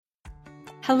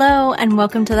Hello, and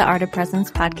welcome to the Art of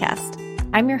Presence podcast.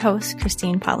 I'm your host,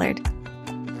 Christine Pollard.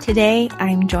 Today,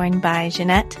 I'm joined by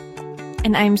Ginette,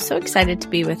 and I'm so excited to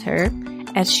be with her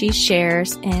as she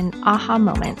shares an aha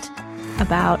moment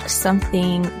about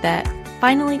something that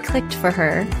finally clicked for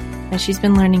her that she's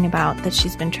been learning about, that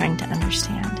she's been trying to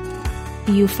understand.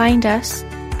 You find us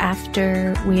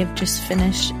after we have just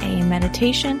finished a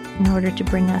meditation in order to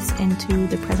bring us into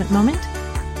the present moment.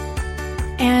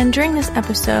 And during this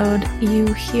episode,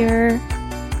 you hear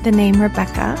the name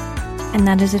Rebecca, and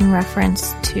that is in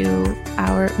reference to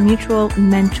our mutual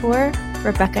mentor,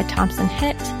 Rebecca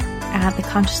Thompson-Hitt, at the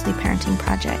Consciously Parenting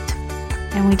Project.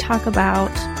 And we talk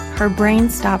about her brain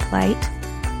stoplight,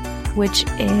 which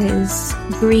is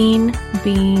green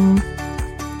being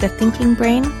the thinking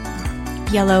brain,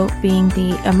 yellow being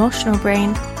the emotional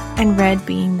brain, and red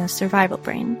being the survival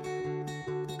brain.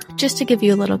 Just to give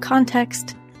you a little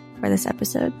context for this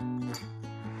episode,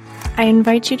 I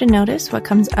invite you to notice what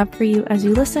comes up for you as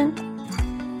you listen,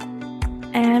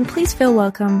 and please feel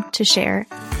welcome to share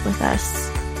with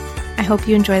us. I hope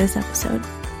you enjoy this episode.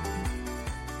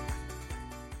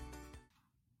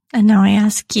 And now I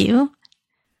ask you,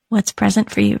 what's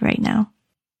present for you right now?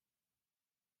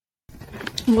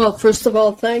 Well, first of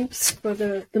all, thanks for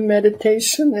the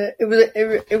meditation.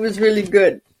 It was really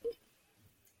good.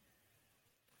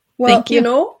 Well, Thank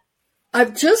you.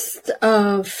 I've just,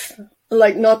 not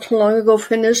too long ago,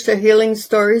 finished a healing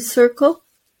story circle.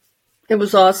 It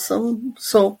was awesome.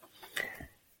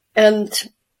 And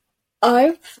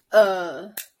I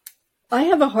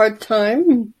have a hard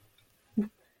time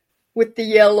with the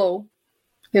yellow,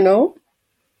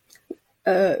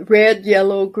 red,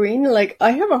 yellow, green. Like,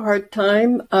 I have a hard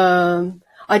time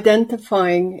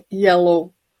identifying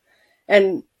yellow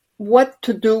and what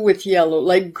to do with yellow.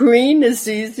 Like, green is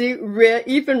easy, red,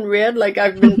 even red, like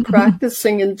I've been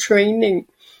practicing and training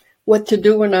what to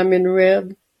do when I'm in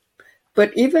red.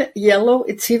 But even yellow,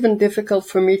 it's even difficult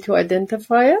for me to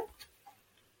identify it.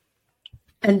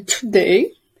 And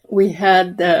today we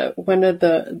had one of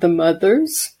the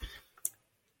mothers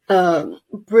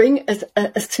bring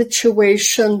a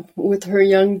situation with her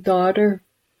young daughter.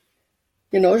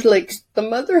 Like the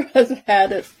mother has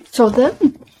had it. So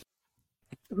then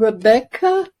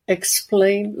Rebecca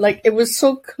explained, like, it was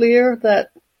so clear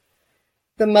that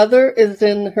the mother is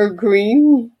in her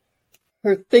green,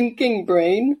 her thinking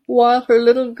brain, while her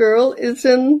little girl is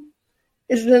in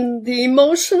the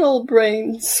emotional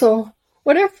brain. So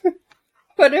whatever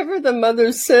the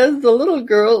mother says, the little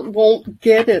girl won't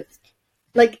get it.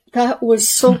 Like, that was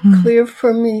so clear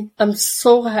for me. I'm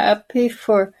so happy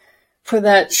for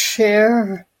that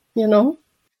share,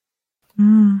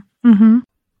 Mm-hmm.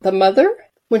 The mother,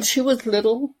 when she was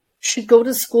little, she'd go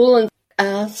to school and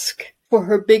ask for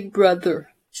her big brother.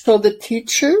 So the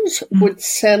teachers would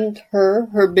send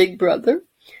her big brother,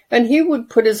 and he would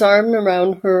put his arm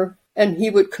around her and he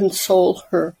would console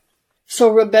her. So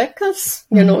Rebecca's,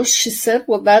 she said,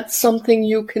 well, that's something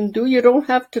you can do. You don't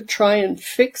have to try and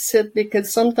fix it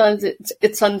because sometimes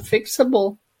it's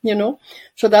unfixable,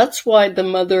 So that's why the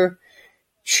mother,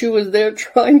 she was there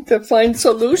trying to find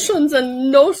solutions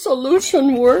and no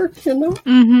solution worked,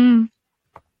 Mm-hmm.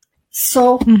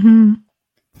 So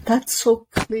that's so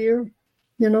clear,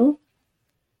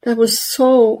 That was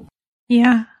so...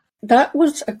 Yeah. That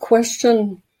was a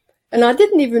question, and I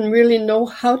didn't even really know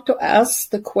how to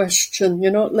ask the question,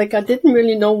 Like, I didn't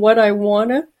really know what I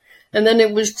wanted, and then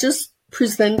it was just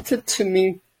presented to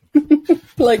me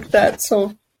like that.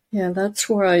 So, yeah, that's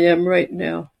where I am right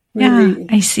now. Really.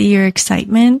 Yeah, I see your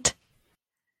excitement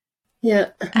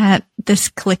at this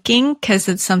clicking, because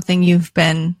it's something you've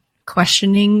been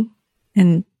questioning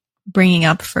and bringing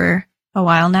up for a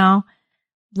while now,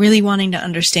 really wanting to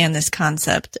understand this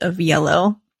concept of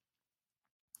yellow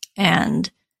and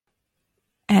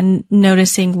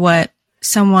noticing what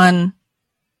someone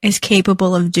is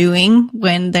capable of doing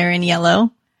when they're in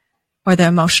yellow, or the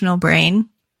emotional brain.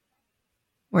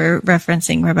 We're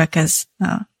referencing Rebecca's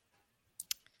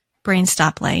brain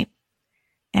stoplight,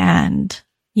 and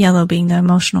yellow being the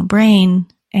emotional brain.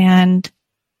 And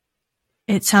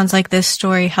it sounds like this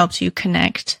story helps you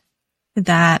connect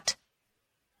that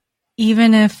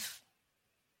even if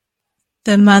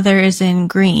the mother is in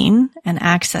green and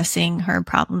accessing her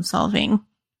problem solving,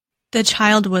 the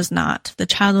child was not. The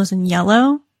child was in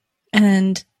yellow,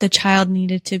 and the child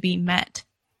needed to be met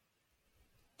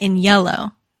in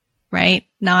yellow, right?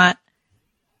 Not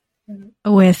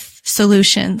with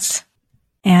solutions.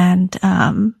 And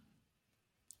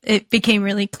it became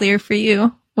really clear for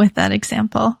you with that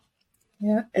example.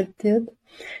 Yeah, it did.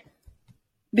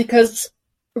 Because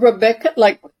Rebecca,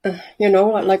 like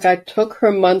I took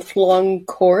her month-long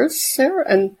course there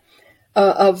and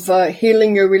of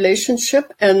healing your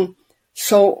relationship. And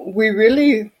so we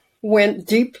really went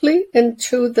deeply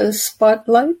into the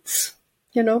spotlights,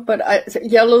 but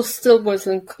yellow still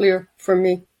wasn't clear for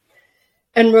me.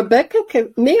 And Rebecca,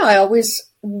 I always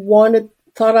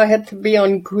thought I had to be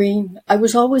on green. I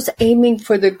was always aiming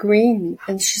for the green.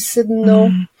 And she said,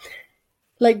 no,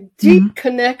 like deep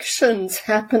connections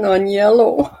happen on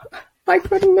yellow. I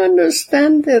couldn't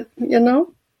understand it,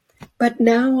 but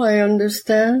now I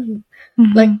understand.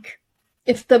 Like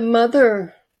if the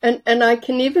mother, and I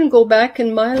can even go back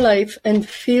in my life and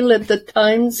feel at the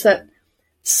times that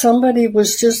somebody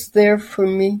was just there for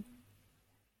me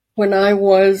when I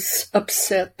was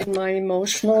upset and my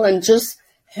emotional and just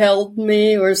held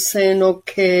me or saying,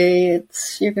 okay,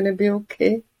 you're going to be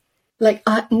okay. Like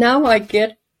now I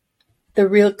get the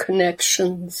real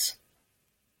connections,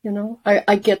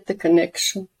 I get the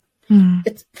connection.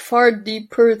 It's far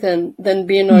deeper than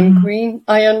being on green.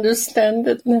 I understand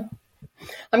it now.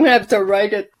 I'm going to have to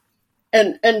write it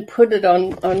and put it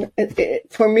on it.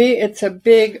 For me, it's a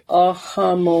big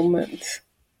aha moment.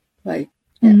 Like,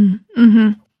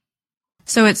 yeah.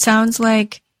 So it sounds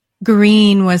like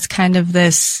green was kind of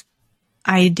this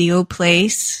ideal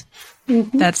place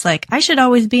that's like, I should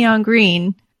always be on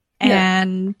green.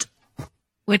 And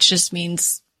which just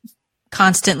means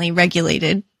constantly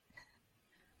regulated.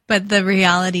 But the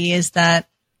reality is that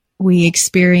we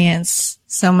experience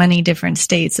so many different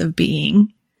states of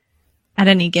being at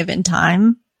any given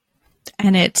time.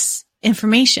 And it's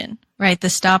information, right? The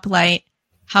stoplight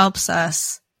helps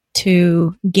us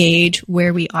to gauge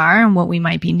where we are and what we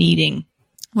might be needing,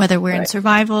 whether we're in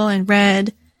survival and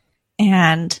red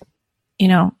and,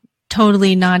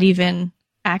 totally not even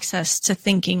access to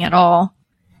thinking at all,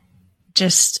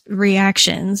 just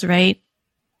reactions, right?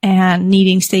 And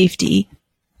needing safety.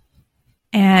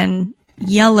 And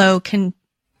yellow can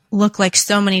look like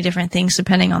so many different things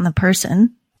depending on the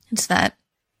person. It's that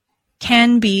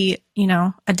can be,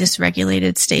 a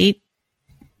dysregulated state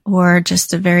or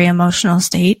just a very emotional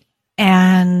state.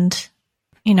 And,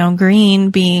 green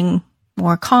being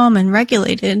more calm and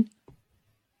regulated.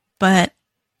 But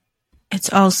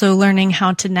it's also learning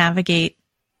how to navigate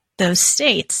those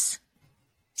states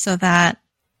so that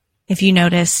if you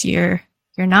notice you're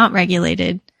not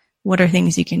regulated, what are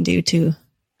things you can do to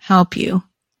help you?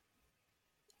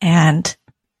 And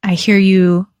I hear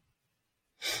you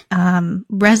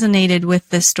resonated with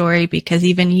this story because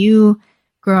even you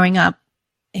growing up,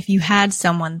 if you had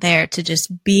someone there to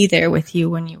just be there with you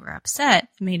when you were upset,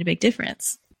 it made a big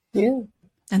difference. Yeah.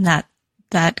 And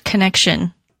that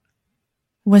connection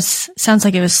sounds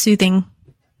like it was soothing.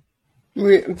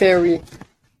 Very.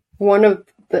 One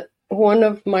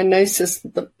of my nicest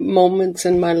moments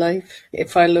in my life,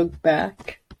 if I look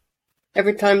back.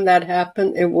 Every time that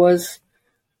happened, it was,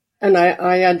 and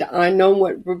I know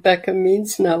what Rebecca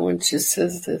means now when she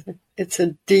says that it's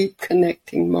a deep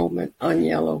connecting moment on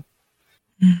yellow.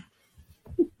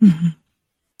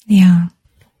 Yeah.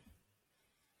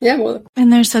 Yeah, well.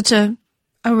 And there's such a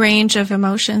range of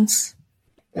emotions.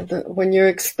 When you're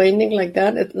explaining like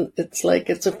that, it's like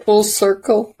it's a full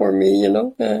circle for me,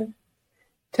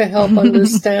 to help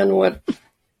understand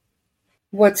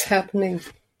what's happening.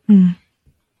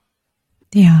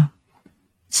 Yeah.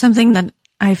 Something that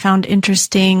I found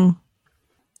interesting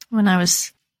when I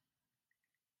was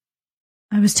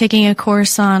taking a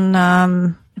course on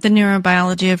the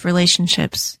neurobiology of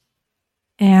relationships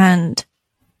and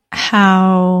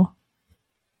how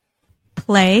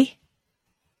play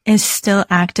is still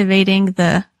activating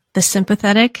the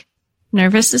sympathetic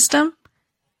nervous system,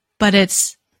 but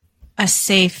it's a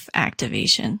safe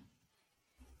activation.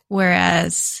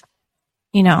 Whereas,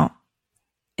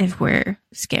 if we're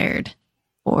scared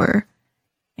or,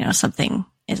 something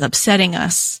is upsetting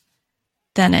us,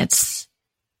 then it's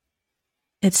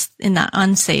in that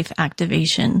unsafe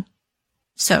activation.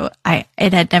 So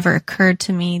it had never occurred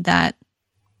to me that,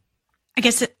 I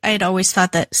guess I had always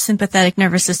thought that sympathetic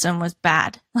nervous system was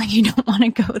bad. Like you don't want to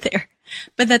go there,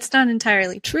 but that's not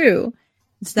entirely true.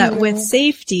 It's that with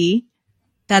safety,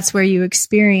 that's where you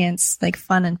experience like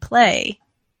fun and play.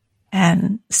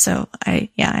 And so I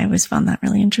always found that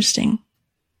really interesting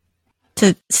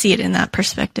to see it in that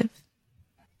perspective.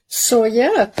 So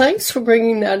yeah, thanks for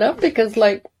bringing that up because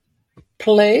like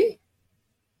play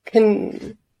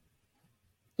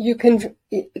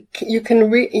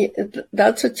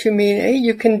that's what you mean,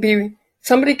 eh?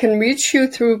 Somebody can reach you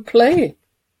through play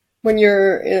when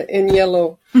you're in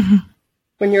yellow,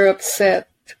 when you're upset.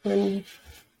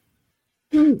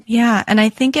 Yeah. And I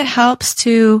think it helps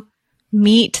to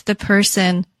meet the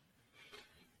person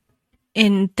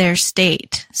in their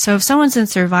state. So if someone's in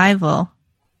survival,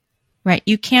 right,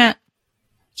 you can't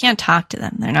talk to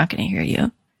them. They're not going to hear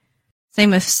you.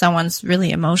 Same if someone's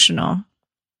really emotional.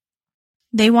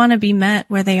 They want to be met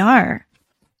where they are.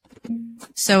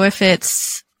 So if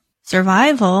it's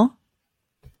survival,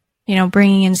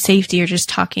 bringing in safety or just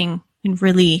talking in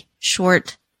really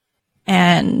short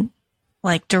and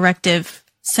like directive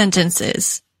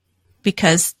sentences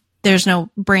because there's no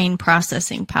brain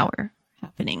processing power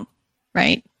happening,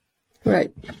 right?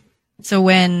 Right. So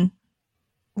when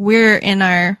we're in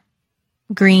our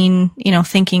green,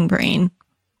 thinking brain,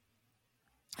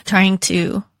 trying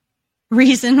to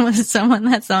reason with someone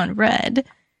that's on red,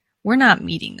 we're not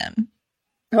meeting them.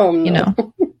 Oh,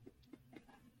 no.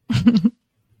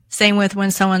 Same with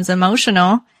when someone's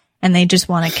emotional and they just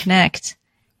want to connect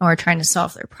or trying to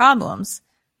solve their problems,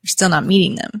 we're still not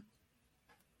meeting them.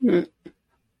 Mm.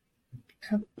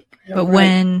 But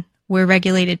when we're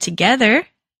regulated together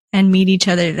and meet each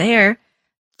other there,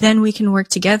 then we can work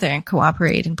together and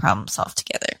cooperate and problem solve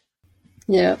together.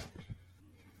 Yeah.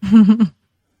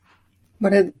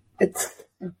 But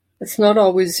it's not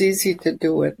always easy to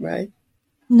do it, right?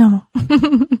 No.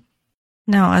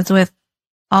 No, as with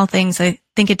all things, I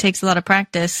think it takes a lot of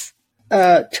practice.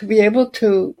 To be able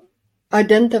to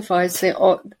identify, say,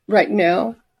 oh, right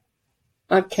now,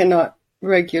 I cannot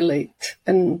regulate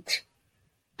and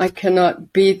I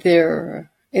cannot be there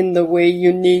in the way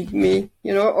you need me,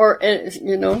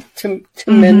 to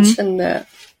mention that.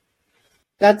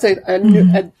 That's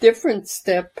a different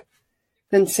step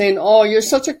than saying, oh, you're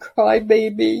such a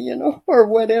crybaby, or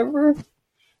whatever.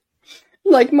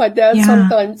 Like my dad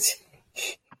sometimes,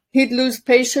 he'd lose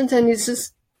patience and he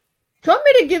says, do you want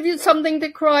me to give you something to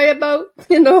cry about?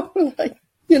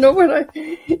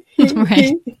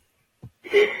 Right.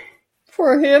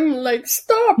 For him, like,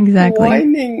 stop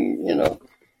whining,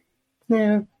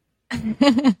 Yeah.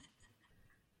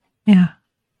 Yeah.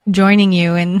 Joining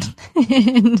you in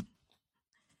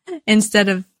instead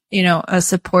of, a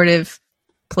supportive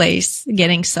place,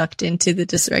 getting sucked into the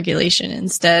dysregulation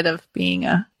instead of being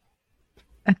a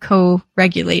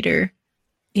co-regulator.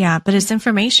 Yeah, but it's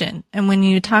information. And when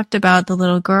you talked about the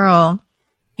little girl,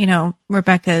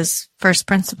 Rebecca's first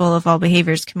principle of all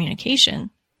behavior is communication.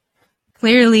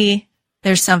 Clearly,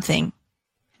 there's something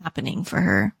happening for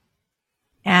her.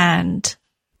 And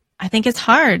I think it's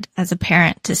hard as a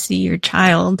parent to see your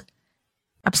child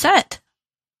upset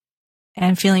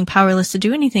and feeling powerless to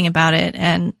do anything about it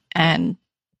and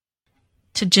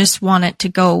to just want it to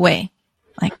go away.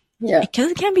 Like,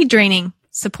 because it can be draining,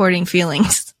 supporting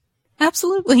feelings.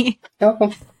 Absolutely.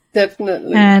 Oh,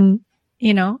 definitely. And,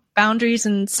 boundaries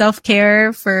and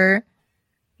self-care for,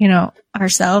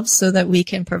 ourselves so that we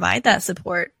can provide that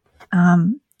support.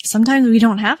 Sometimes we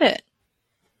don't have it.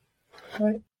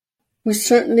 Right. We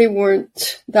certainly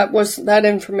weren't, that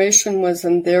information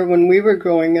wasn't there when we were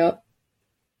growing up,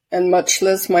 and much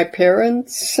less my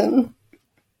parents and,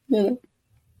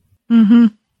 Mm-hmm.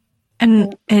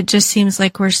 And it just seems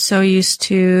like we're so used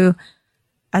to,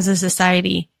 as a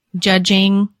society,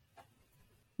 judging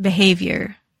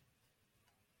behavior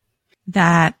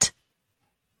that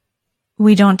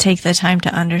we don't take the time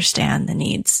to understand the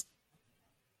needs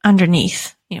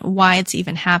underneath, why it's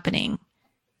even happening.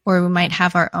 Or we might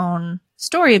have our own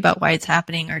story about why it's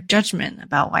happening or judgment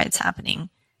about why it's happening.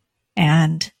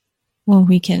 And when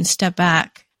we can step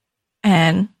back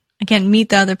and, again, meet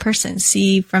the other person,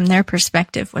 see from their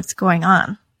perspective what's going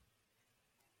on.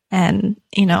 And,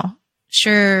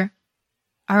 sure,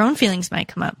 our own feelings might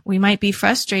come up. We might be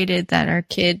frustrated that our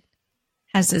kid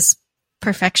has this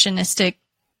perfectionistic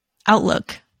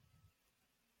outlook.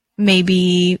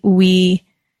 Maybe we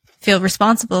feel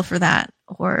responsible for that,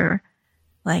 or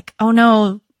like, oh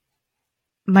no,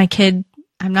 I'm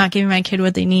not giving my kid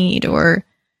what they need, or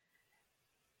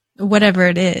whatever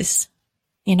it is,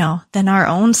 then our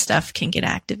own stuff can get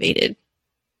activated.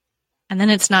 And then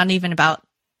it's not even about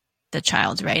the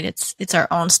child, right? It's our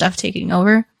own stuff taking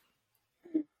over.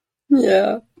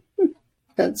 Yeah,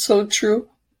 that's so true.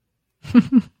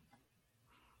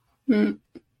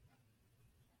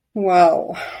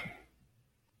 Wow.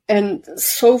 And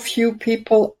so few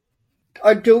people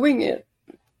are doing it.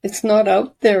 It's not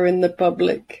out there in the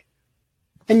public.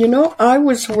 And I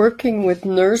was working with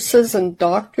nurses and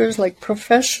doctors, like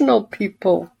professional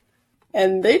people,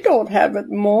 and they don't have it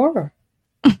more.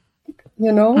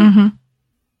 Mm-hmm.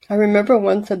 I remember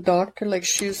once a doctor, like,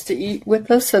 she used to eat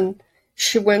with us, and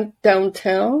she went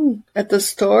downtown at the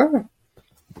store,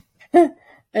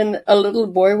 and a little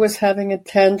boy was having a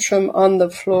tantrum on the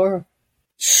floor.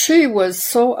 She was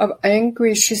so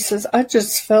angry. She says, I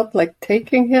just felt like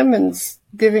taking him and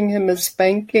giving him a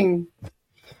spanking.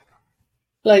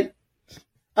 Like,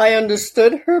 I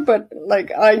understood her, but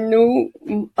like I knew,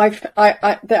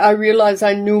 I realized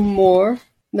I knew more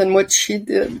than what she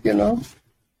did, you know?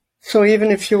 So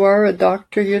even if you are a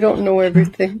doctor, you don't know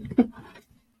everything.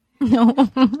 No.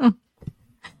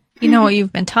 You know what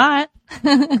you've been taught.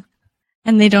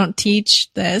 And they don't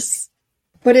teach this.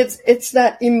 But it's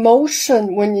that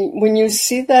emotion when you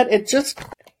see that, it just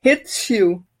hits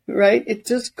you, right? It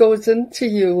just goes into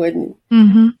you and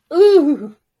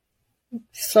ooh.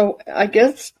 So I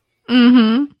guess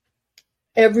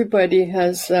everybody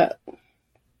has that.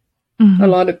 A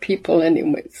lot of people,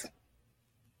 anyways.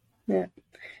 Yeah,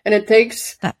 and it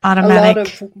takes that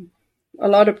automatic a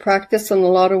lot of practice and a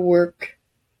lot of work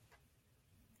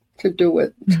to do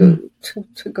it, to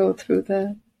go through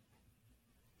that.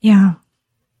 Yeah.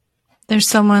 There's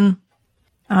someone,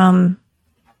 I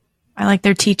like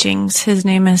their teachings. His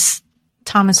name is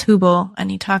Thomas Hubel,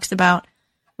 and he talks about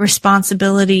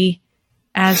responsibility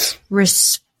as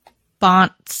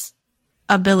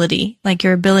responsibility, like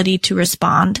your ability to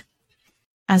respond,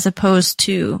 as opposed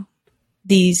to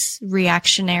these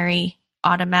reactionary,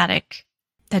 automatic,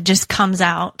 that just comes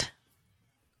out.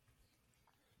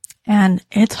 And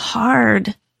it's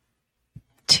hard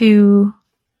to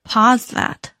pause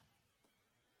that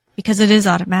because it is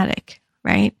automatic,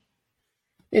 right?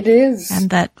 It is. And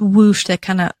that whoosh that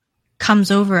kind of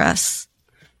comes over us.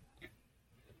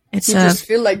 It's you just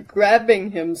feel like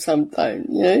grabbing him sometimes,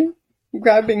 yeah?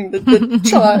 Grabbing the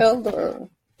child, or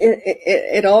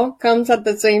it all comes at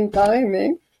the same time,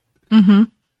 eh? Mm-hmm.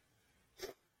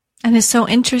 And it's so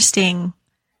interesting,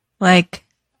 like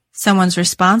someone's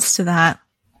response to that,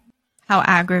 how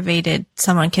aggravated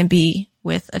someone can be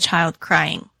with a child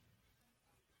crying.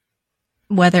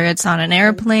 Whether it's on an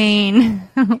airplane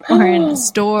or in a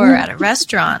store, at a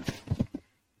restaurant.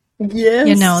 Yes.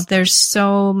 You know, there's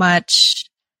so much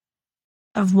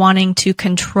of wanting to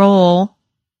control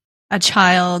a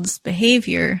child's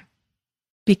behavior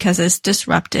because it's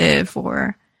disruptive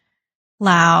or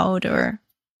loud or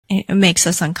it makes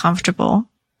us uncomfortable.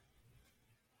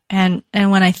 And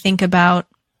when I think about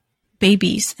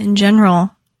babies in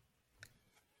general,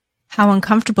 how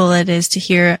uncomfortable it is to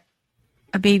hear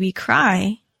a baby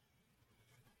cry.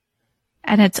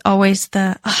 And it's always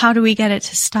how do we get it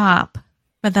to stop?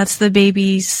 But that's the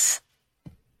baby's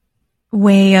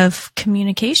way of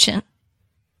communication.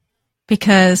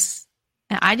 Because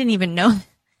I didn't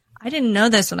know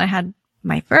this when I had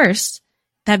my first,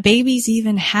 that babies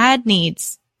even had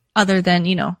needs other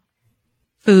than,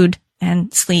 food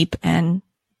and sleep and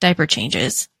diaper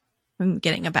changes from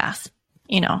getting a bath,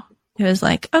 It was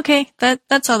like, okay,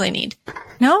 that's all they need.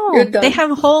 No, they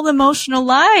have whole emotional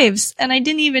lives, and I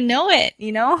didn't even know it,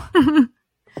 Yeah.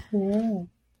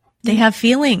 They have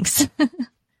feelings.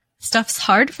 Stuff's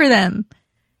hard for them,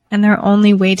 and their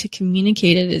only way to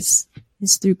communicate it is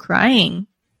through crying.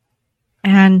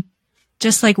 And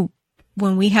just like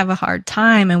when we have a hard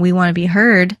time and we want to be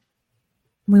heard,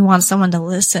 we want someone to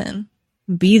listen,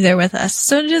 be there with us.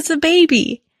 So does a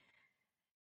baby.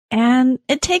 And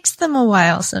it takes them a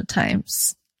while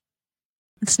sometimes.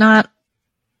 It's not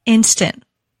instant.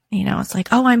 It's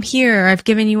like, oh, I'm here. I've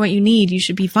given you what you need. You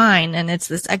should be fine. And it's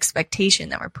this expectation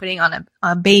that we're putting on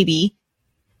a baby,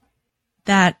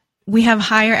 that we have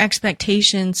higher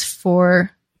expectations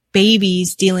for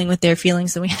babies dealing with their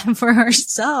feelings than we have for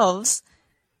ourselves.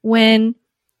 When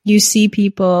you see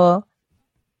people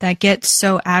that get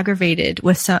so aggravated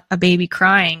with a baby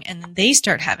crying and then they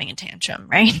start having a tantrum,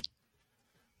 right?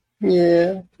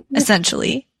 Yeah.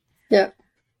 Essentially. Yeah.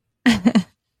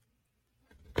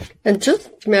 And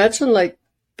just imagine, like,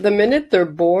 the minute they're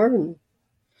born.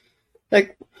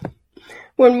 Like,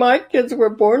 when my kids were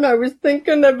born, I was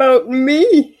thinking about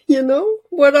me,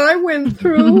 what I went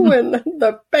through and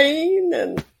the pain.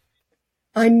 And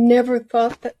I never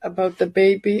thought about the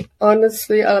baby.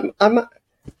 Honestly, I'm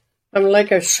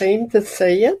like ashamed to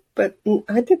say it, but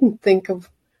I didn't think of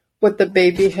what the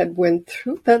baby had went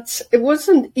through. It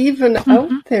wasn't even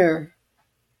out there.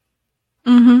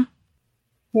 Mm-hmm.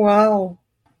 Wow.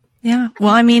 Yeah.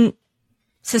 Well,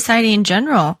 society in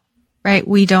general, right?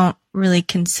 We don't really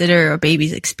consider a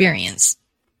baby's experience.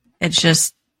 It's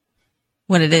just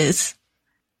what it is.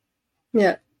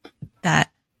 Yeah.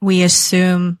 That we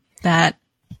assume that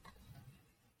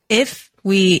if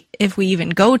we even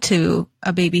go to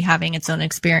a baby having its own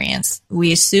experience,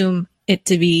 we assume it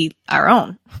to be our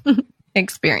own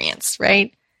experience,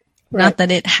 right? Not that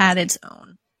it had its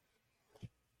own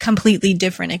completely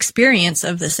different experience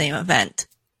of the same event.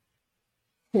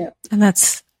 Yeah. And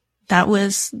that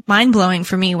was mind-blowing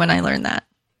for me when I learned that.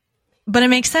 But it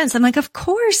makes sense. I'm like, of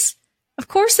course a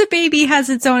baby has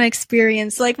its own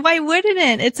experience. Like, why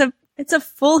wouldn't it? It's a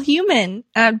full human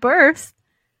at birth,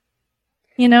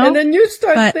 you know? And then you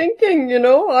start thinking,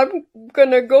 I'm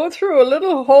going to go through a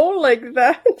little hole like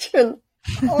that. And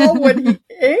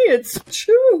it's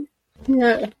true.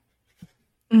 Yeah.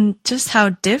 And just how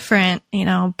different,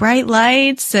 bright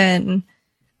lights and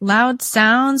loud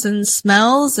sounds and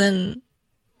smells and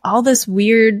all this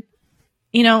weird,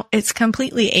 it's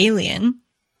completely alien.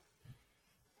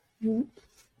 Mm-hmm.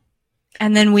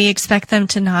 And then we expect them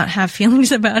to not have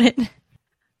feelings about it.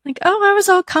 Like, oh, I was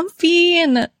all comfy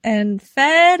and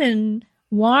fed and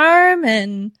warm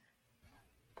and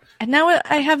now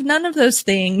I have none of those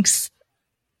things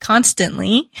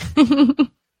constantly. And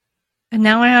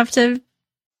now I have to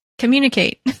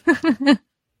communicate.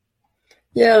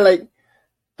 Yeah, like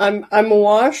I'm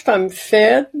washed, I'm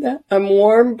fed, I'm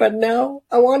warm, but now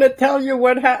I want to tell you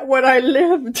what I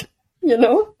lived.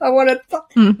 I want to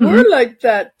talk. Mm-hmm. We're like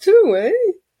that too, eh?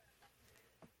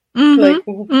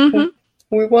 Mm-hmm.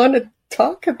 We want to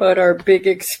talk about our big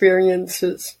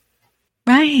experiences.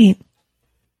 Right.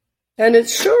 And it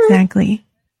sure exactly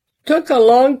took a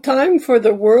long time for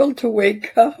the world to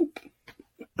wake up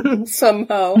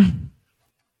somehow.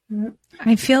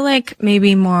 I feel like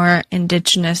maybe more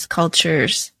indigenous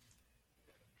cultures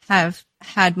have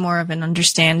had more of an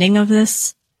understanding of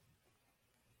this.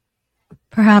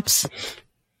 Perhaps.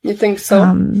 You think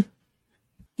so?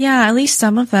 Yeah, at least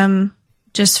some of them,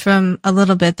 just from a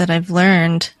little bit that I've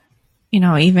learned,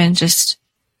 even just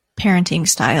parenting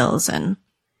styles and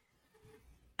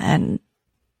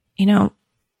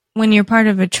when you're part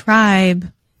of a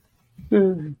tribe,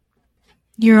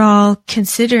 you're all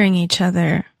considering each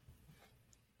other.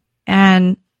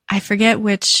 And I forget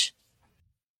which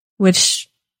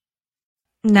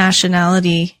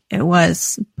nationality it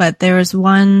was, but there was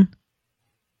one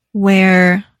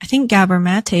where I think Gabor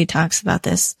Mate talks about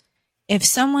this. If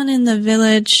someone in the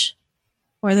village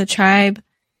or the tribe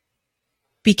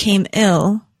became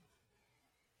ill,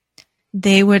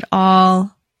 they would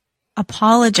all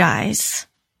apologize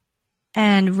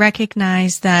and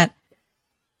recognize that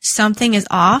something is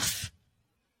off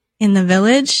in the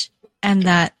village and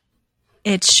that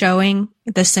it's showing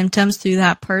the symptoms through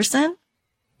that person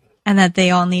and that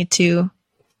they all need to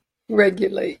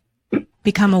regulate,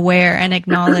 become aware and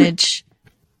acknowledge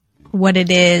what it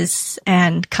is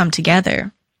and come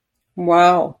together.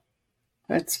 Wow.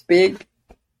 That's big.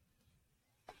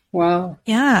 Wow.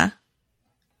 Yeah.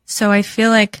 So I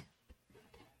feel like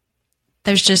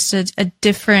there's just a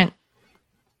different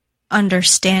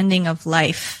understanding of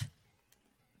life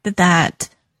that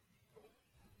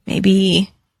maybe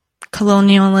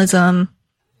colonialism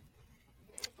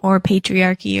or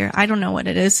patriarchy, or I don't know what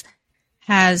it is,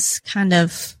 has kind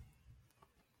of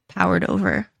powered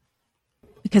over,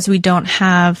 because we don't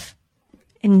have,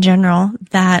 in general,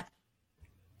 that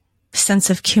sense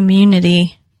of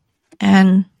community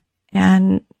and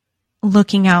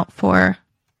looking out for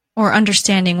or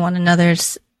understanding one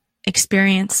another's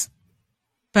experience.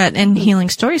 But in healing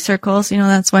story circles,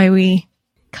 that's why we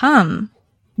come.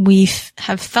 We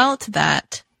have felt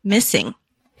that missing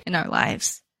in our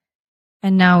lives.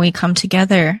 And now we come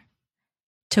together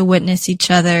to witness each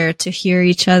other, to hear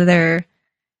each other,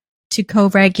 to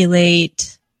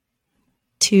co-regulate,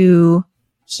 to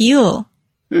heal.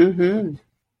 Mm-hmm.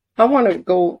 I want to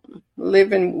go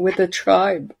live with a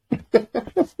tribe.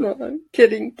 No, I'm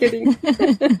kidding.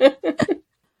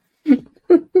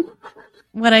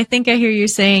 What I think I hear you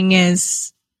saying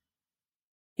is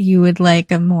you would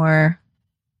like a more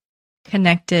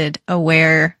connected,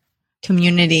 aware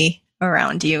community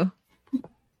around you.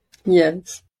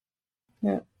 Yes.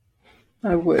 Yeah,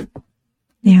 I would.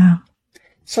 Yeah.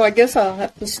 So I guess I'll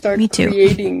have to start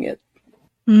creating it.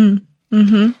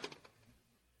 Mm-hmm.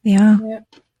 Yeah.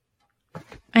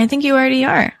 I think you already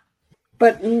are.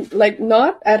 But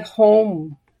not at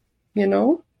home,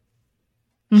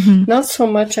 Mm-hmm. Not so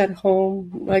much at home,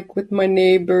 like with my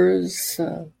neighbors.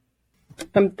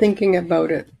 I'm thinking about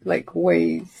it, like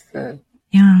ways.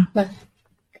 Yeah.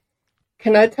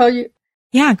 Can I tell you?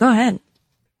 Yeah, go ahead.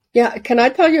 Yeah, can I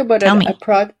tell you about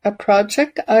a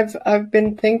project I've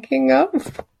been thinking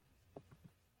of?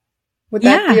 Would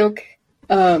that be okay?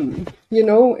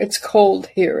 It's cold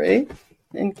here,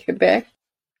 in Quebec.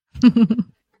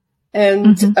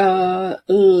 And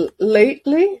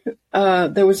lately,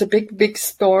 there was a big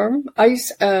storm,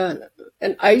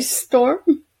 an ice storm,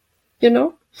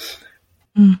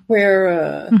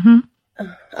 where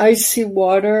icy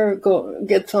water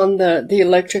gets on the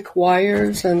electric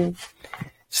wires, and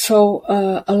so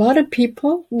a lot of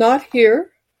people, not here,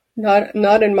 not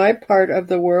in my part of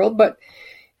the world, but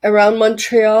around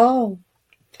Montreal,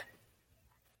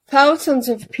 thousands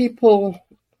of people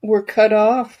were cut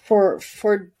off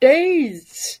for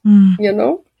days, you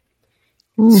know?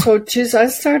 Ooh. So, geez, I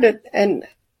started, and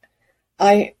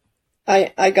I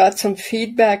got some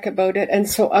feedback about it. And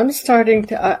so I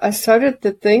started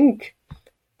to think,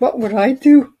 what would I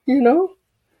do, you know?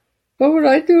 What would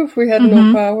I do if we had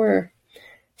no power?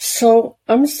 So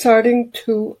I'm starting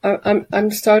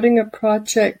a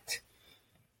project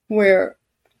where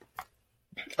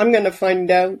I'm going to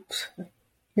find out,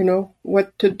 you know,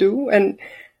 what to do and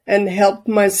help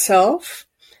myself,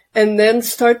 and then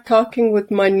start talking with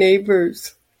my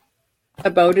neighbors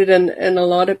about it, and a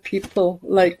lot of people,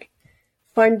 like,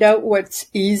 find out what's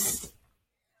easy.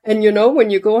 And you know, when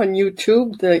you go on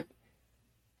YouTube,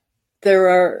 there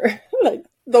are like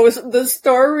the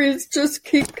stories just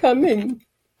keep coming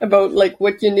about like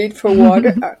what you need for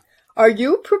water. Are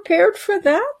you prepared for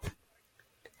that?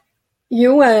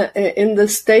 You in the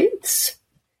States?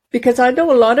 Because I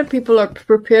know a lot of people are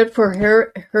prepared for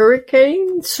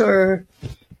hurricanes, or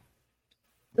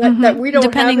that we don't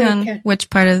depending have on which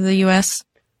part of the U.S.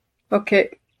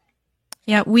 Okay.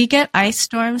 Yeah, we get ice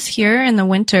storms here in the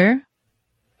winter.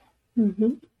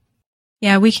 Mm-hmm.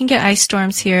 Yeah, we can get ice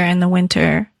storms here in the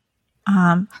winter,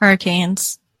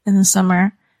 hurricanes in the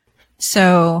summer.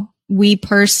 So we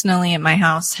personally at my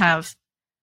house have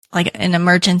like an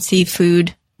emergency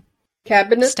food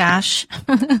Cabinet stash.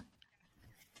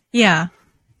 Yeah.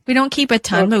 We don't keep a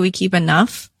ton, but we keep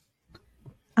enough.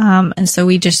 And so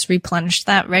we just replenish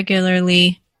that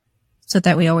regularly so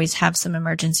that we always have some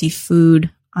emergency food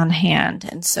on hand.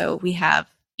 And so we have,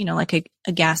 you know, like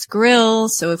a gas grill.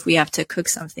 So if we have to cook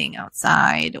something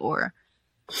outside, or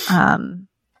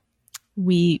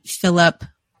we fill up,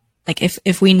 like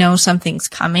if we know something's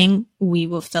coming, we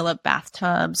will fill up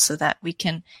bathtubs so that we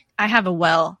can, I have a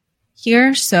well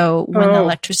here. So when the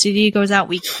electricity goes out,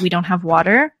 we don't have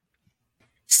water.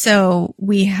 So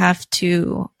we have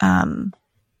to,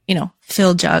 you know,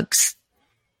 fill jugs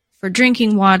for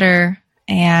drinking water,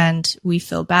 and we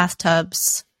fill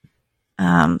bathtubs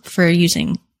for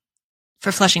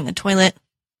flushing the toilet.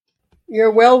 Your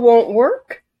well won't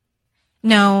work?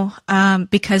 No,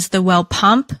 because the well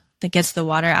pump that gets the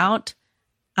water out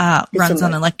runs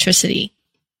on electricity.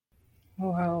 Oh,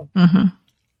 wow.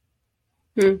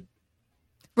 Mm-hmm.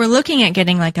 We're looking at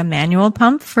getting like a manual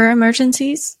pump for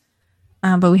emergencies,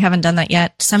 but we haven't done that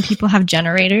yet. Some people have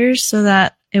generators so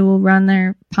that it will run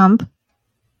their pump.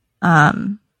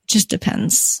 Just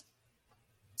depends.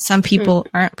 Some people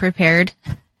aren't prepared.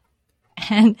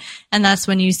 And that's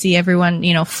when you see everyone,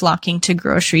 you know, flocking to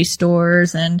grocery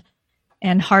stores and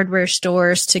hardware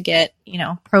stores to get, you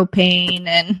know, propane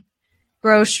and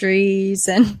groceries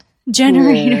and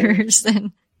generators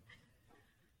and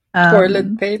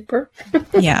toilet paper.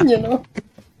 Yeah. You know.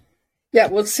 Yeah,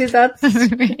 well, see, that's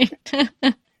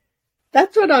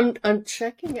that's what I'm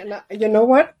checking, and you know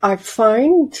what? I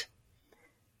find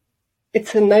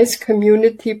it's a nice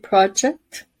community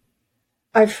project.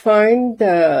 I find,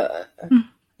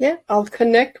 yeah, I'll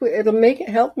connect with. It'll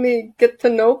help me get to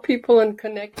know people and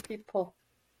connect people.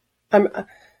 I'm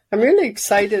really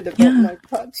excited about my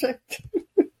project.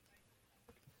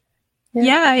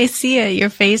 Yeah, I see it. Your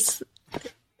face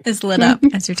is lit up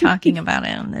as you're talking about it,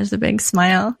 and there's a big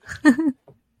smile.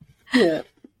 Yeah.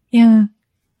 Yeah.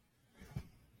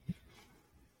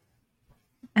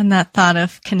 And that thought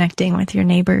of connecting with your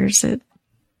neighbors, it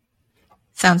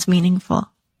sounds meaningful.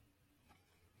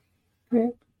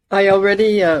 I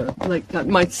already got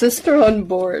my sister on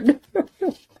board.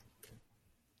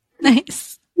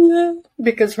 Nice. Yeah,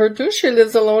 because her too, she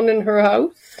lives alone in her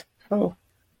house. Oh.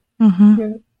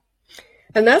 Yeah.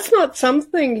 And that's not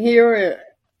something here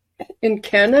in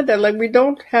Canada. Like, we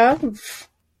don't have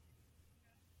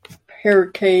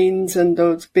hurricanes and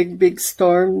those big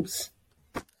storms.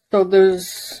 So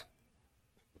there's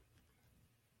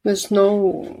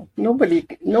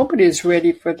nobody's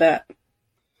ready for that.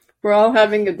 We're all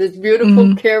having this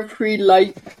beautiful carefree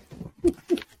life.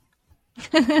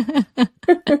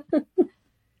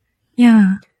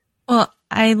 Yeah. Well,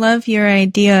 I love your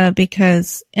idea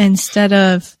because instead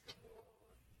of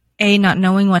A, not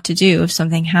knowing what to do if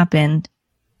something happened,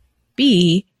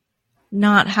 B,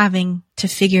 not having to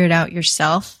figure it out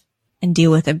yourself and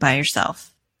deal with it by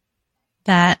yourself.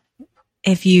 That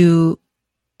if you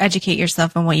educate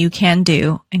yourself on what you can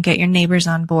do and get your neighbors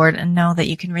on board and know that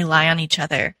you can rely on each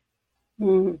other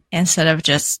instead of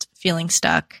just feeling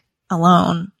stuck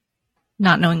alone,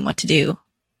 not knowing what to do.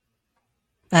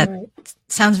 That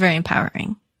sounds very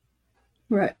empowering.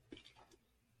 Right.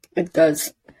 It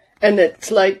does. And it's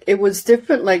like, it was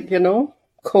different, like, you know,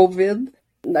 COVID.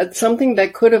 That's something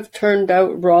that could have turned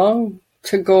out wrong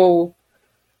to go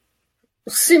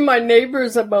see my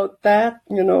neighbors about that,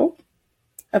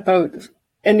 about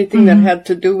anything that had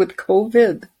to do with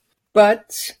COVID.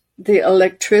 But the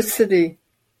electricity,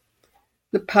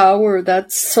 the power,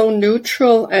 that's so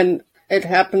neutral, and it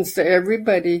happens to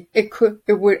everybody.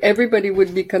 Everybody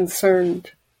would be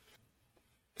concerned.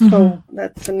 So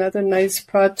that's another nice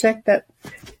project that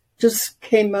just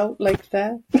came out like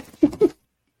that.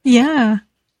 Yeah.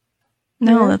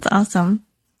 No, that's awesome.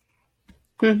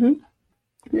 Mm-hmm.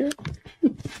 Yeah.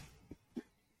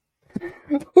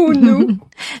 Who knew?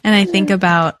 And I think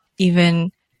about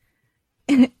even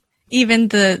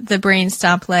the brain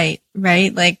stoplight,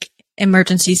 right? Like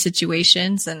emergency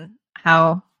situations and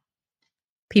how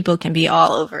people can be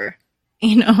all over,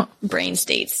 brain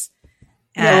states.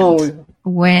 And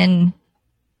when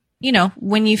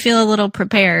you feel a little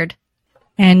prepared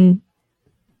and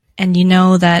you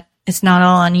know that it's not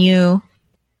all on you,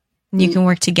 and you can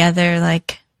work together,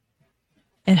 like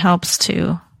it helps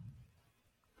to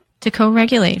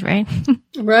co-regulate, right?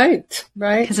 Right.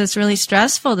 Because it's really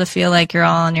stressful to feel like you're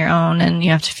all on your own and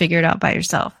you have to figure it out by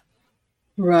yourself.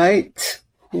 Right.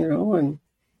 And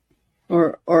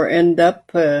or end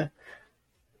up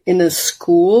in a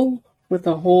school with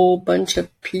a whole bunch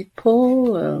of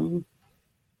people.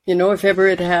 If ever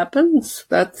it happens,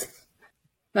 that's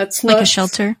not like a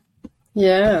shelter.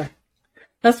 Yeah.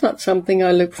 That's not something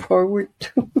I look forward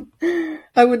to.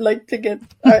 I would like to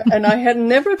and I had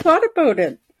never thought about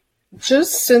it.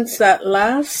 Just since that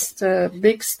last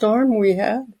big storm we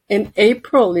had in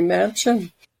April,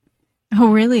 imagine.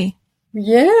 Oh, really?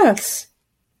 Yes.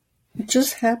 It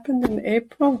just happened in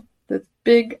April, the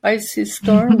big icy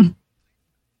storm.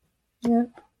 Yeah.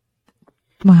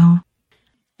 Wow.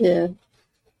 Yeah.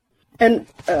 And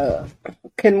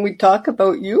can we talk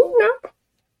about you now?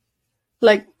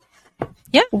 Like,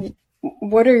 yeah.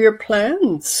 What are your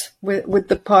plans with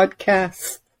the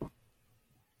podcast?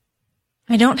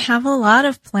 I don't have a lot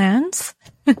of plans.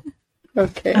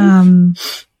 Okay. I'm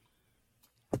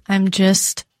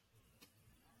just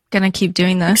going to keep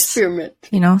doing this.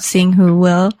 Experiment. Seeing who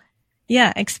will.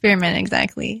 Yeah, experiment,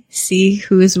 exactly. See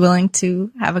who is willing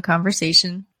to have a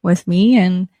conversation with me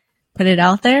and put it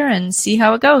out there and see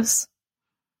how it goes.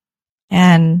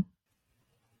 And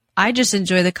I just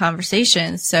enjoy the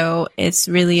conversation, so it's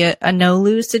really a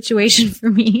no-lose situation for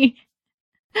me.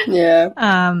 Yeah.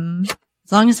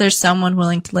 As long as there's someone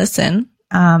willing to listen.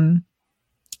 But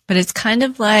it's kind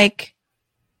of like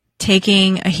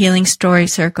taking a healing story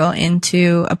circle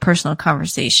into a personal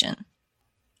conversation.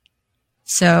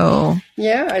 So,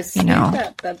 yeah, I see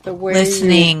that the way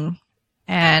listening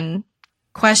and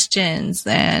questions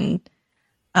and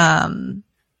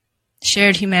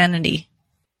shared humanity.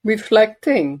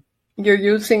 Reflecting. You're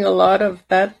using a lot of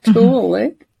that tool,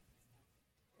 eh?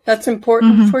 That's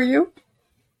important for you?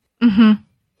 Mm-hmm.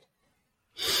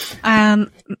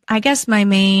 I guess my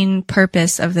main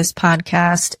purpose of this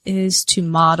podcast is to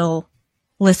model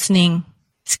listening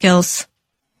skills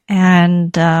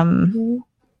and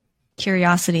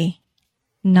curiosity,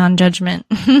 non-judgment.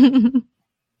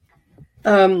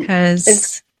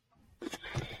 Because,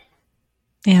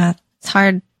 it's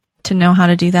hard to know how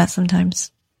to do that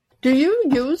sometimes. Do you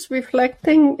use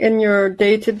reflecting in your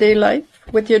day-to-day life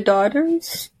with your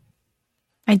daughters?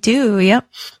 I do, yep.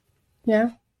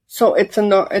 Yeah. So it's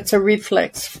a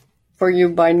reflex for you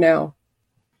by now.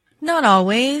 Not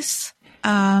always.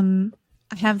 I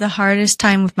have the hardest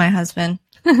time with my husband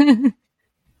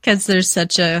because there's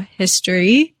such a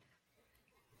history.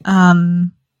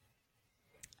 I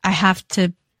have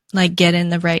to get in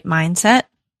the right mindset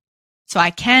so I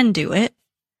can do it.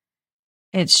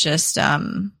 It's just,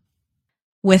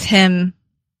 with him,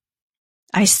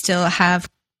 I still have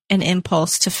an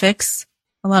impulse to fix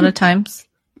a lot of times.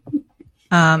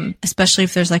 Especially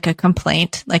if there's a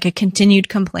complaint, a continued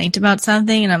complaint about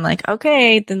something. And I'm like,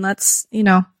 okay, then let's,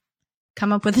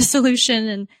 come up with a solution.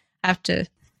 And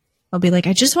I'll be like,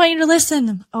 I just want you to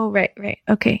listen. Oh, right.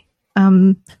 Okay.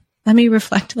 Let me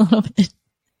reflect a little bit.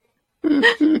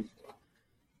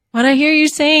 What I hear you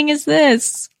saying is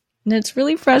this. And it's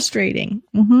really frustrating.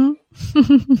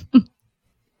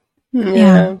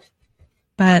 Yeah.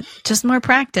 But just more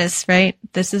practice, right?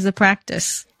 This is a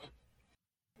practice.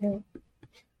 Yeah.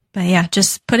 But yeah,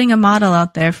 just putting a model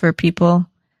out there for people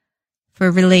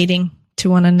for relating to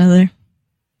one another.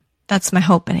 That's my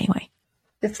hope anyway.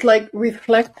 It's like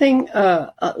reflecting,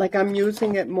 I'm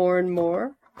using it more and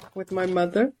more with my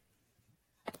mother.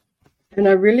 And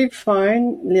I really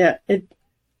find,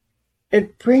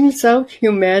 it brings out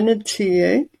humanity,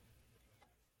 eh?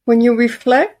 When you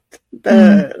reflect,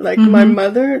 my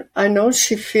mother, I know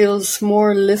she feels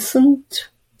more listened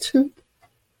to.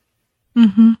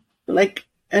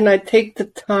 And I take the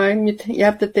time, you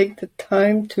have to take the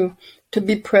time to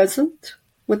be present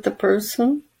with the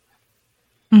person.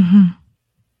 Mm-hmm.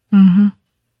 Mm-hmm.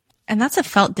 And that's a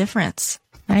felt difference,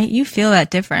 right? You feel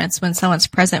that difference when someone's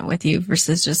present with you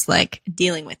versus just like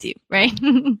dealing with you, right?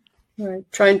 Right.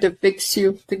 Trying to fix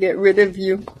you, to get rid of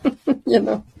you, you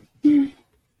know.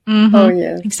 Mm-hmm. Oh,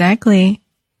 yeah. Exactly.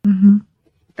 Mm-hmm.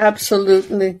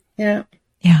 Absolutely. Yeah.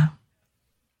 Yeah.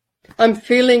 I'm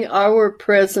feeling our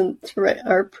present, right?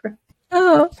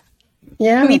 Oh,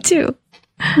 Yeah. me too.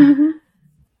 Mm-hmm.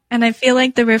 And I feel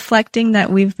like the reflecting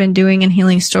that we've been doing in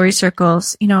Healing Story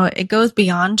Circles, you know, it goes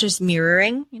beyond just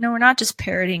mirroring. You know, we're not just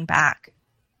parroting back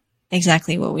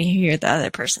exactly what we hear the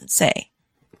other person say,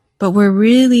 but we're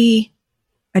really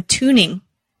attuning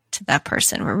to that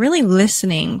person. We're really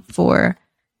listening for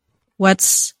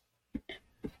what's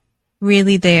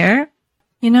really there,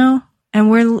 you know,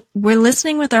 and we're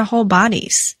listening with our whole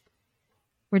bodies.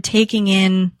 We're taking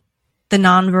in the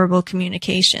nonverbal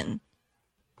communication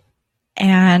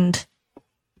and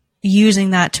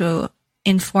using that to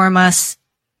inform us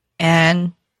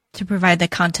and to provide the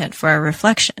content for our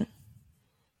reflection.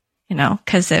 You know,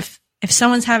 because if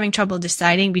someone's having trouble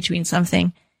deciding between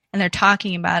something and they're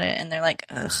talking about it and they're like,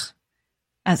 ugh,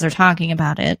 as they're talking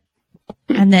about it,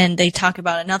 and then they talk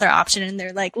about another option and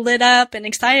they're like lit up and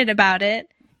excited about it,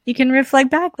 you can reflect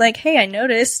back like, hey, I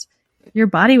noticed your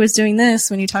body was doing this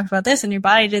when you talked about this and your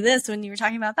body did this when you were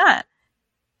talking about that.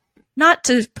 Not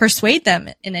to persuade them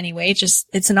in any way, just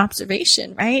it's an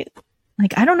observation, right?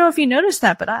 Like, I don't know if you noticed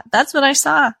that, but that's what I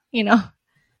saw, you know.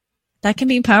 That can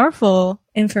be powerful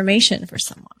information for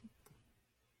someone.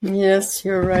 Yes,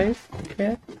 you're right.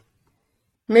 Yeah.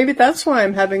 Maybe that's why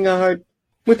I'm having a hard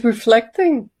with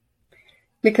reflecting,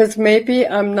 because maybe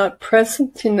I'm not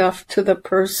present enough to the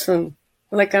person.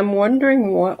 Like, I'm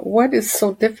wondering what is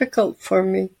so difficult for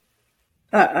me.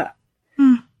 I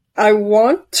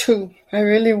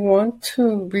really want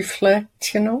to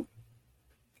reflect, you know.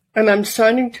 And I'm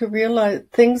starting to realize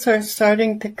things are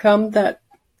starting to come that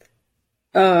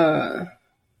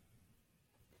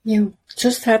you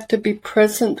just have to be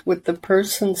present with the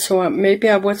person. So maybe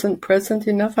I wasn't present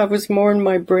enough. I was more in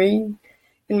my brain,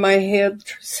 in my head,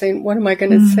 saying, what am I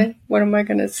going to say? What am I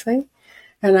going to say?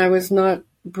 And I was not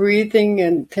breathing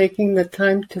and taking the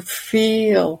time to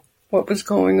feel what was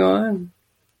going on.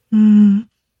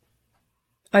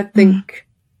 I think.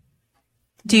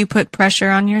 Do you put pressure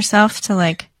on yourself to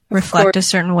like reflect a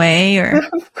certain way, or?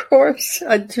 Of course,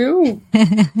 I do.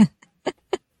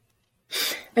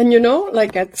 And you know,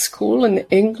 like at school in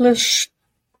English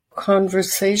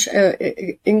conversation,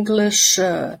 English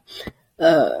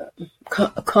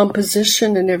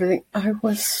composition and everything, I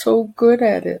was so good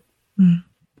at it.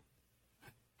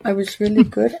 I was really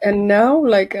good. And now,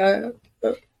 like, and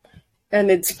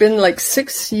it's been like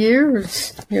 6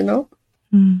 years, you know.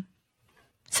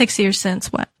 6 years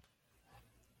since what?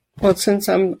 Well, since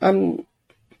I'm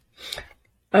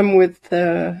with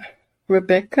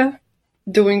Rebecca,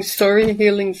 doing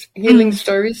healing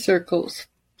story circles.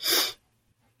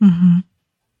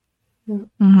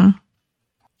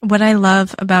 What I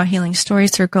love about Healing Story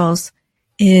Circles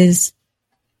is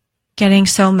getting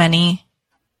so many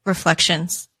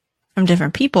reflections from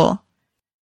different people,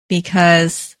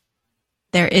 because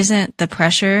there isn't the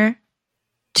pressure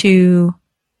to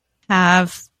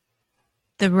have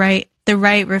the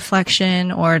right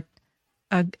reflection or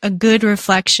a good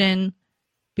reflection,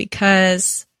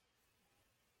 because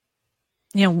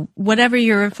you know, whatever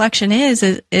your reflection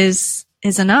is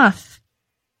enough.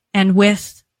 And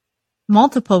with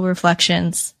multiple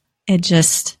reflections,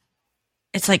 it's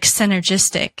like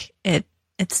synergistic.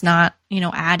 It's not, you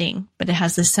know, adding, but it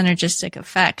has this synergistic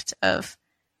effect of,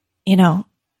 you know,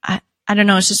 I don't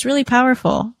know, it's just really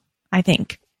powerful, I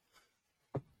think.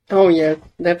 Oh yeah,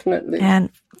 definitely. And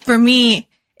for me,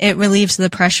 it relieves the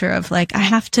pressure of like, I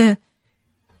have to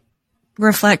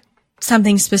reflect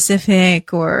something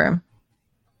specific, or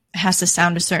it has to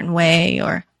sound a certain way,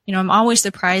 or, you know, I'm always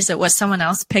surprised at what someone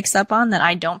else picks up on that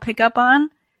I don't pick up on.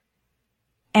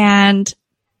 And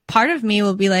part of me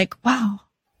will be like, wow,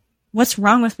 what's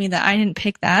wrong with me that I didn't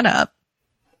pick that up?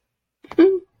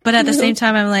 But at the same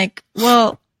time, I'm like,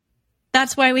 well,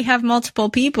 that's why we have multiple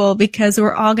people, because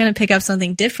we're all going to pick up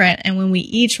something different. And when we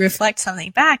each reflect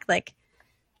something back, like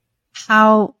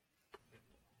how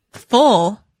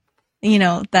full, you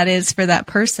know, that is for that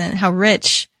person, how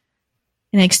rich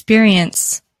an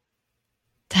experience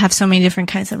to have so many different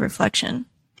kinds of reflection.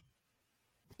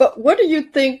 But what do you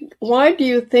think? Why do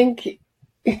you think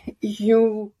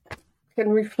you can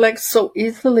reflect so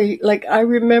easily? Like, I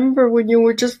remember when you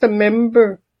were just a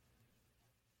member,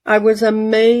 I was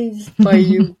amazed by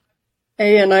you.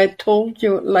 And I told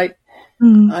you, like,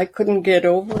 I couldn't get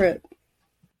over it.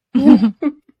 Yeah,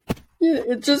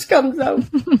 it just comes out.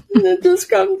 It just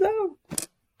comes out.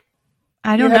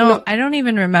 I don't know. I don't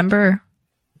even remember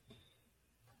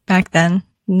back then.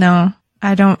 No,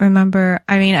 I don't remember.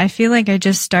 I mean, I feel like I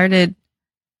just started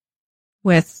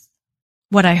with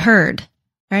what I heard,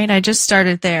 right? I just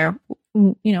started there.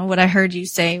 You know, what I heard you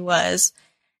say was,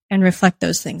 and reflect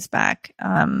those things back.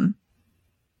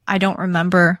 I don't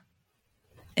remember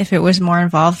if it was more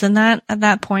involved than that at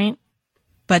that point.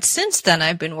 But since then,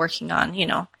 I've been working on, you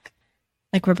know,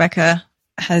 like Rebecca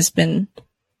has been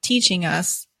teaching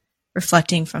us,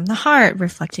 reflecting from the heart,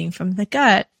 reflecting from the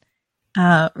gut,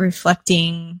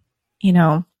 reflecting, you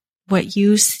know, what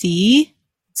you see,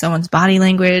 someone's body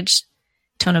language,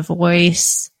 tone of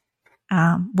voice,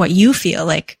 what you feel,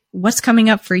 like what's coming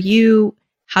up for you,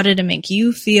 how did it make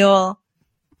you feel,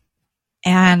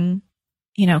 and,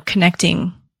 you know,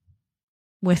 connecting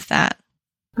with that.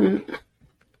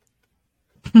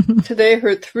 Today,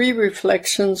 her 3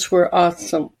 reflections were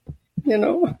awesome. You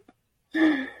know,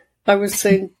 I was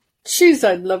saying, geez,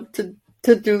 I'd love to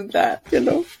do that. You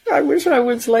know, I wish I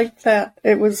was like that.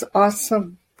 It was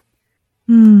awesome.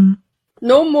 No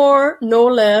more, no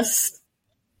less.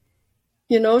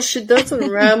 You know, she doesn't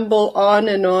ramble on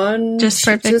and on. Just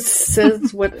perfect. She just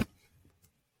says what.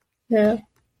 Yeah.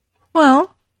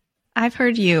 Well, I've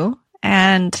heard you,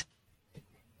 and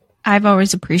I've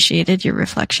always appreciated your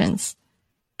reflections.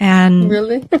 And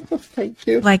really, thank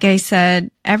you. Like I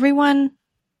said, everyone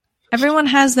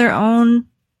has their own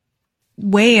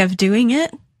way of doing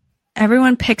it.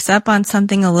 Everyone picks up on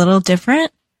something a little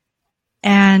different,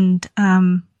 and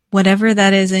whatever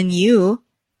that is in you,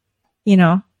 you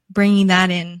know, bringing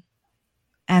that in,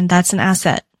 and that's an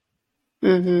asset.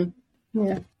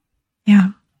 Yeah. Yeah.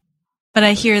 But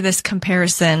I hear this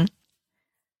comparison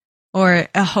or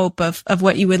a hope of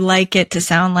what you would like it to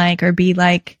sound like or be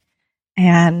like.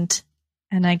 And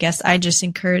I guess I just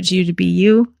encourage you to be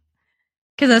you,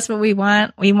 because that's what we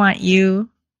want. We want you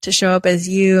to show up as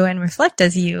you and reflect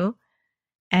as you,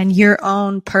 and your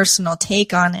own personal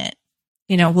take on it,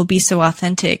 you know, will be so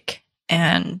authentic,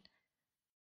 and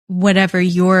whatever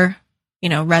you're, you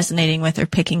know, resonating with or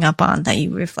picking up on that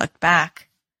you reflect back,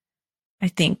 I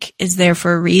think is there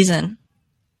for a reason.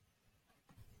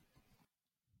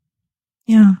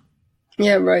 Yeah.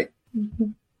 Yeah, right.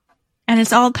 And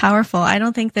it's all powerful. I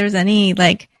don't think there's any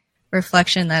like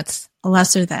reflection that's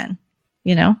lesser than,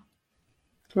 you know?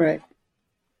 Right.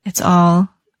 It's all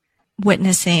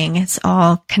witnessing. It's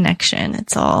all connection.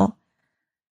 It's all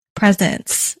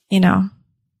presence, you know?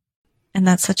 And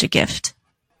that's such a gift.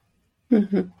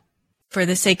 For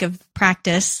the sake of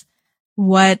practice,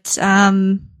 what's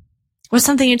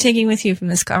something you're taking with you from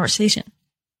this conversation?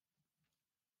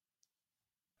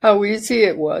 How easy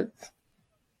it was.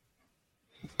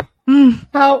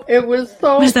 How it was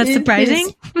so Was that easy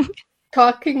surprising?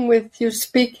 talking with you,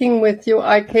 speaking with you.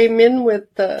 I came in with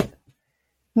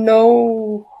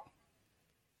no,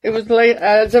 it was like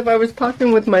as if I was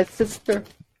talking with my sister.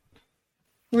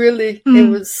 Really, it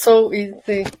was so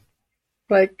easy.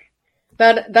 Like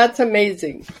that's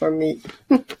amazing for me.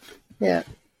 Yeah.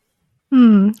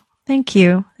 Thank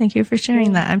you. Thank you for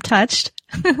sharing that. I'm touched.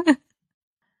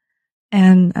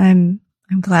 And I'm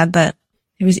glad that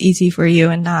it was easy for you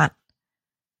and not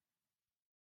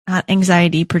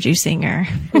anxiety producing or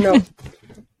No.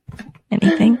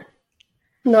 anything.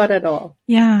 Not at all.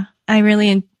 Yeah. I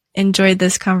really enjoyed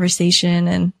this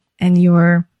conversation and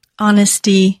your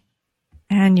honesty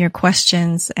and your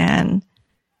questions and,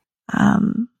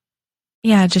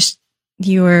 just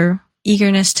your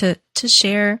eagerness to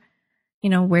share, you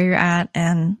know, where you're at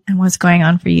and what's going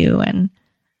on for you. And,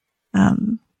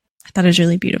 I thought it was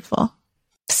really beautiful.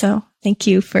 So thank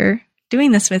you for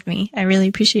doing this with me. I really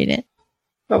appreciate it.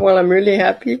 Well, I'm really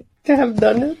happy to have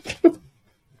done it.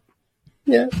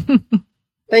 Yeah.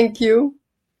 Thank you.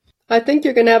 I think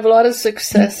you're going to have a lot of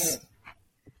success.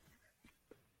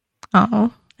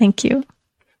 Oh, thank you.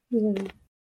 Yeah.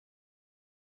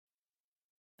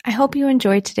 I hope you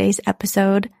enjoyed today's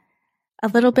episode. A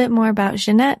little bit more about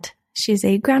Ginette. She's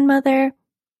a grandmother,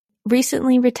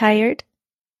 recently retired,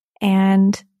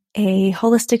 and a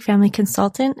holistic family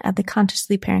consultant at the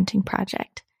Consciously Parenting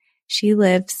Project. She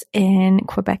lives in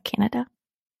Quebec, Canada.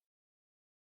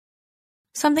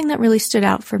 Something that really stood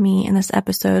out for me in this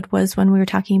episode was when we were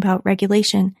talking about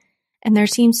regulation, and there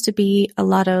seems to be a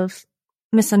lot of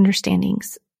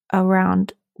misunderstandings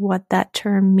around what that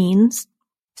term means.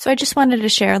 So I just wanted to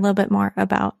share a little bit more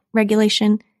about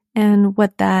regulation and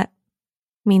what that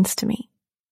means to me.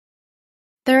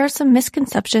 There are some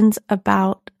misconceptions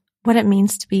about what it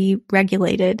means to be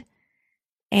regulated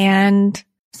And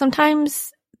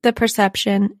sometimes the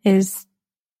perception is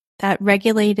that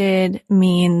regulated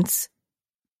means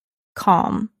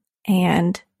calm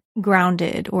and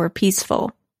grounded or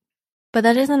peaceful. But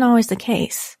that isn't always the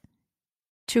case.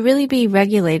 To really be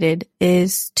regulated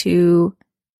is to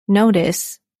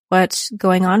notice what's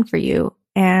going on for you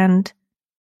and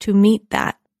to meet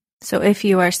that. So if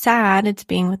you are sad, it's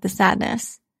being with the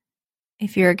sadness.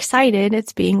 If you're excited,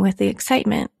 it's being with the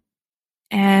excitement.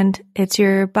 And it's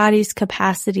your body's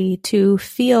capacity to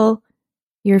feel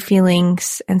your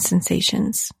feelings and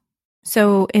sensations.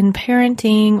 So in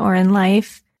parenting or in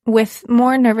life, with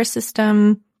more nervous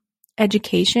system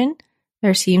education,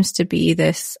 there seems to be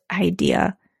this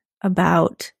idea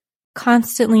about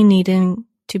constantly needing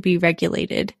to be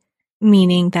regulated,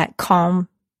 meaning that calm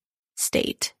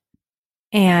state.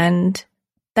 And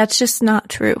that's just not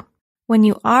true. When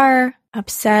you are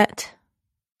upset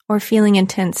or feeling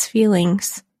intense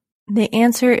feelings, the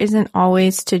answer isn't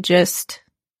always to just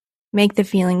make the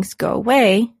feelings go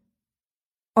away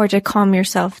or to calm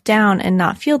yourself down and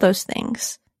not feel those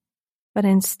things. But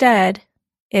instead,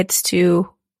 it's to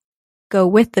go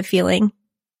with the feeling,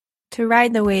 to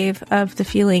ride the wave of the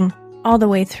feeling all the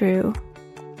way through.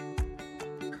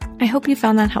 I hope you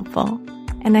found that helpful,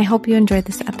 and I hope you enjoyed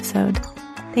this episode.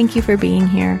 Thank you for being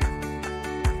here.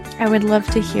 I would love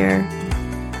to hear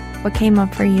what came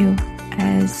up for you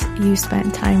as you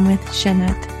spent time with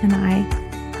Ginette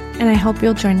and I hope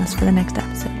you'll join us for the next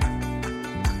episode.